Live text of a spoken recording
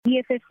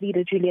EFF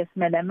leader Julius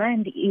Malema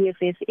and the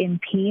EFF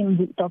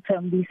MP Dr.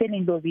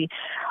 Mbuyiseni Ndlozi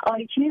are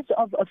accused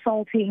of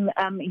assaulting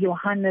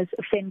Johannes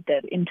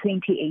Venter in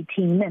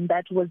 2018, and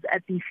that was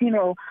at the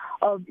funeral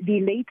of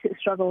the late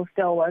struggle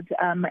stalwart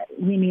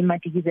Winnie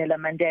Madikizela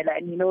Mandela.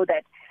 And you know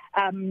that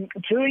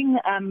during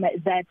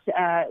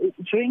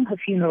her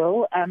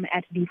funeral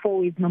at the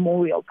Fourways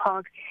Memorial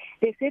Park,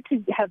 there said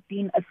to have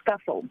been a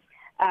scuffle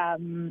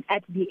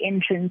at the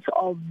entrance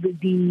of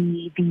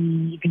the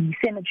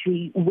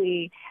cemetery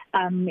where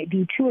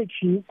the two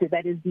accused,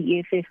 that is the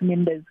EFF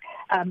members,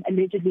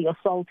 allegedly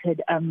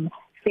assaulted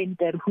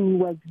Venter, who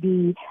was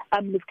the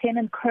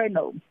lieutenant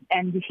colonel,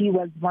 and he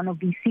was one of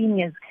the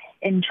seniors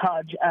in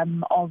charge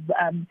of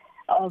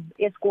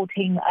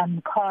escorting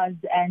cars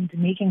and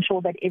making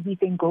sure that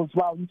everything goes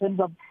well in terms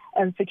of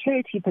a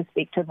security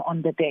perspective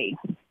on the day.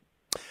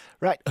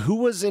 Right. Who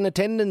was in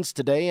attendance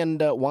today,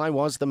 and why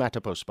was the matter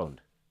postponed?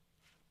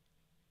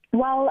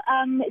 Well,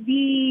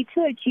 the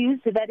two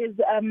accused, that is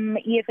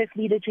EFF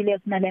leader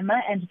Julius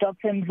Malema and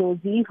Dr.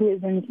 Ndlozi, who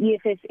is an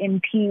EFF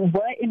MP,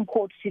 were in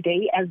court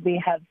today, as they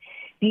have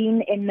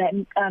been in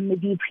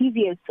the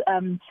previous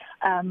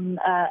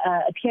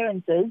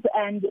appearances.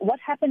 And what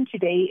happened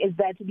today is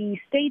that the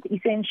state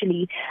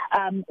essentially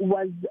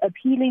was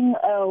applying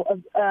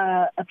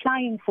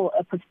for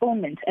a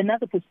postponement,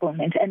 another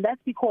postponement, and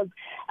that's because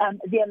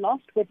their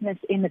last witness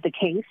in the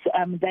case,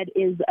 that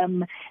is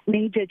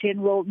Major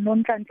General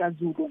Nonhlanhla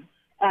Zulu,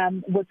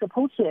 was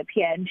supposed to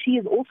appear, and she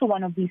is also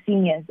one of the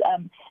seniors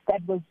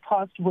that was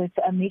tasked with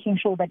making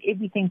sure that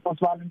everything was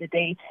well in the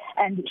day,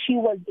 and she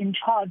was in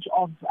charge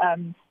of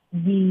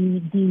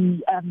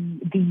the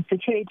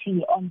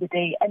security on the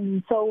day,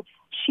 and so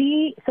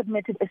she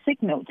submitted a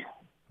sick note,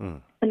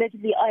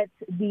 allegedly at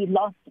the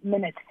last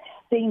minute,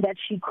 saying that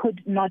she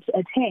could not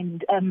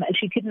attend,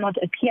 she could not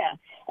appear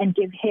and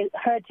give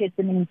her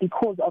testimony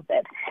because of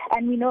that.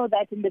 And we know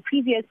that in the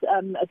previous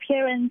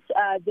appearance,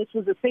 this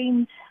was the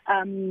same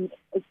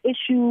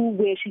issue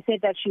where she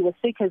said that she was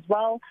sick as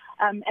well,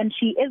 and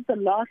she is the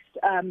last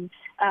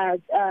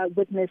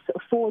witness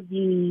for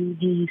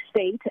the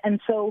state. And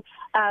so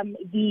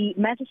the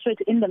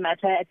magistrate in the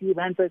matter at the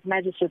Randburg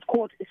Magistrates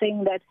Court is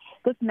saying that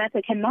this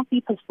matter cannot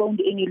be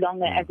postponed any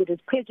longer as it is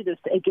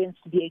prejudiced against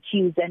the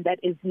accused, and that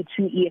is the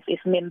two EFF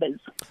members.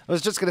 I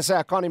was just going to say,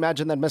 I can't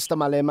imagine that Mr.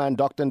 Malema and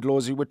Dr.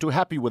 Ndlozi were too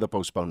happy with the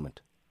postponement.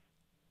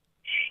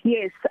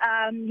 Yes,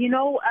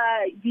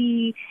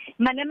 the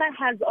Malema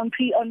has on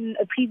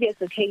a previous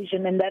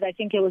occasion, and that I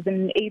think it was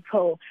in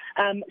April,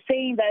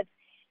 saying that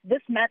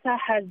this matter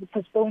has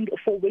postponed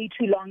for way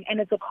too long,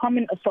 and it's a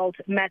common assault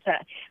matter,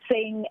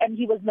 saying, and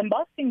he was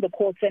lambasting the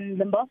courts and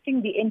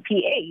lambasting the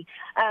NPA,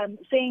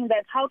 saying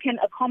that how can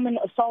a common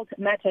assault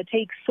matter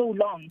take so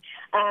long,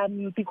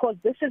 because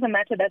this is a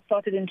matter that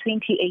started in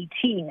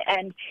 2018,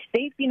 and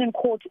they've been in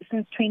court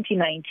since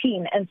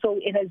 2019, and so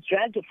it has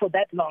dragged for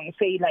that long,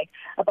 say like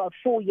about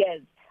 4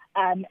 years.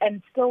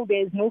 And still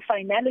there's no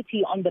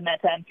finality on the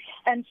matter.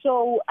 And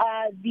so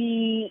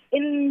the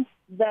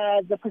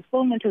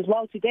postponement as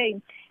well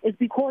today is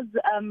because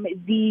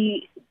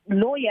the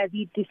lawyer,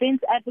 the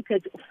defense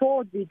advocate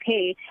for the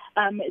pair,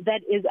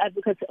 that is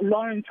Advocate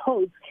Lawrence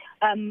Hose,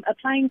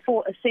 applying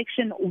for a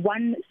Section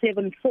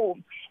 174,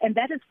 and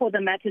that is for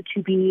the matter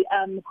to be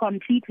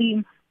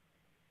completely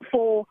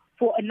for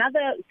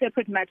another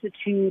separate matter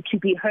to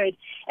be heard,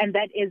 and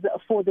that is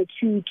for the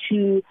two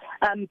to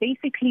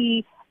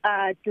basically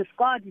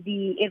discard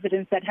the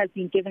evidence that has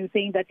been given,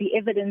 saying that the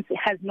evidence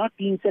has not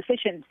been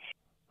sufficient.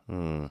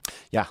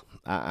 Yeah,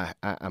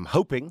 I'm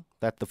hoping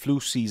that the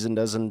flu season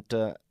doesn't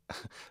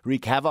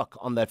wreak havoc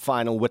on that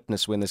final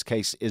witness when this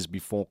case is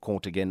before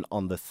court again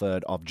on the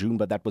 3rd of June.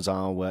 But that was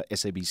our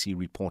SABC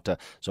reporter,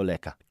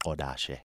 Zoleka Odashe.